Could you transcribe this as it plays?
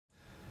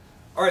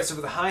Alright, so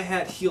for the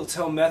hi-hat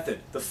heel-toe method,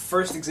 the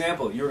first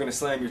example, you're going to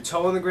slam your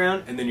toe on the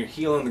ground and then your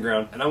heel on the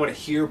ground, and I want to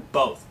hear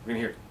both. We're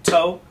going to hear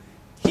toe,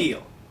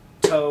 heel,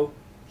 toe,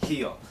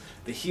 heel.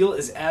 The heel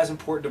is as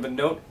important of a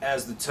note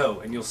as the toe,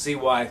 and you'll see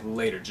why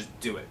later. Just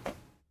do it.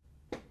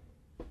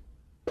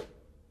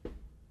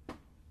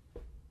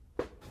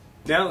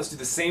 Now let's do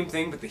the same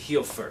thing but the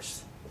heel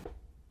first.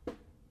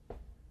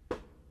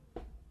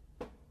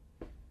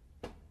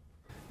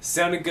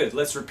 Sounded good.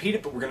 Let's repeat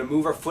it, but we're going to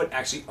move our foot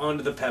actually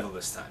onto the pedal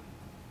this time.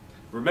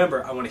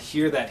 Remember, I want to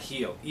hear that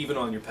heel, even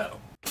on your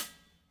pedal.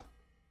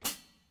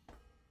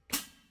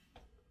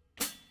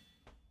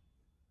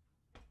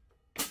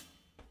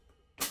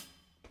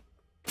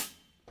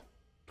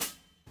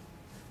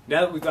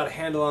 Now that we've got a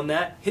handle on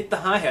that, hit the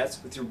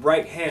hi-hats with your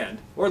right hand,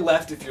 or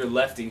left if you're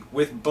lefty,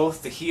 with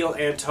both the heel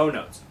and toe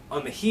notes.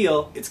 On the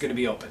heel, it's going to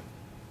be open.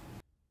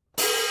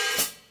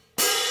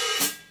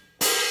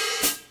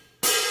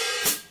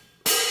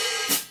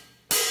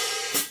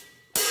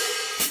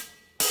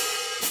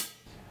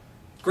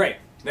 Great.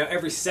 Now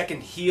every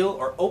second heel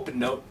or open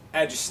note,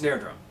 add your snare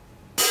drum.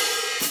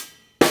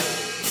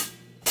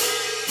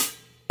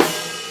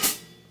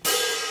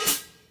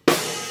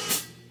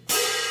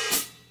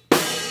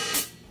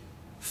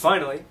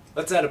 Finally,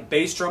 let's add a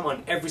bass drum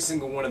on every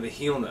single one of the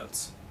heel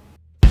notes.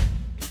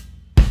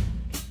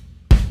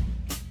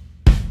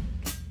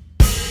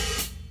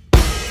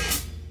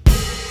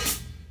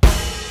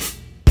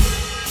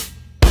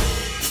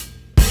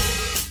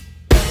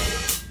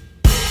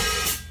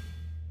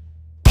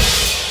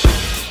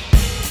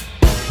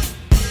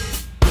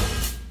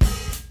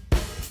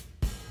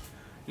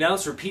 Now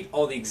let's repeat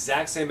all the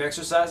exact same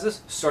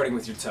exercises, starting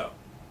with your toe.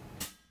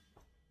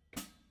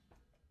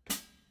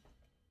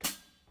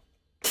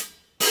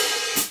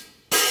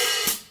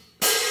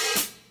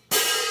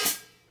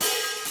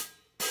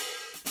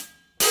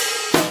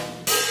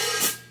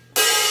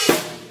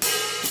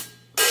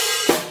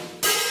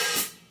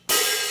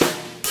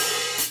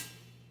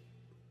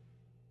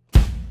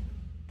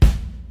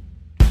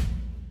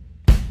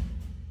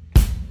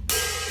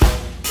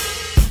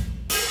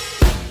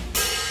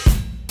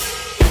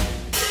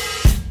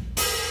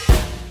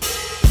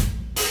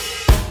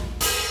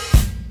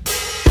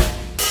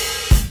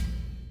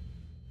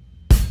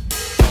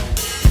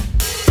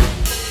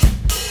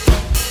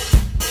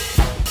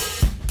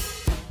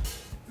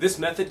 This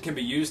method can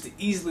be used to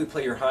easily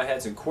play your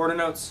hi-hats and quarter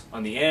notes,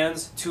 on the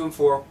ands, 2 and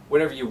 4,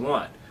 whatever you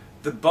want.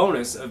 The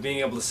bonus of being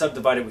able to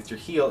subdivide it with your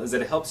heel is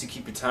that it helps you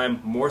keep your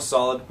time more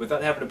solid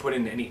without having to put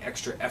in any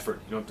extra effort.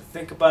 You don't have to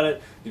think about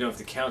it, you don't have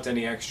to count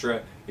any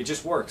extra, it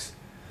just works.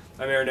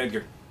 I'm Aaron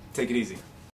Edgar. Take it easy.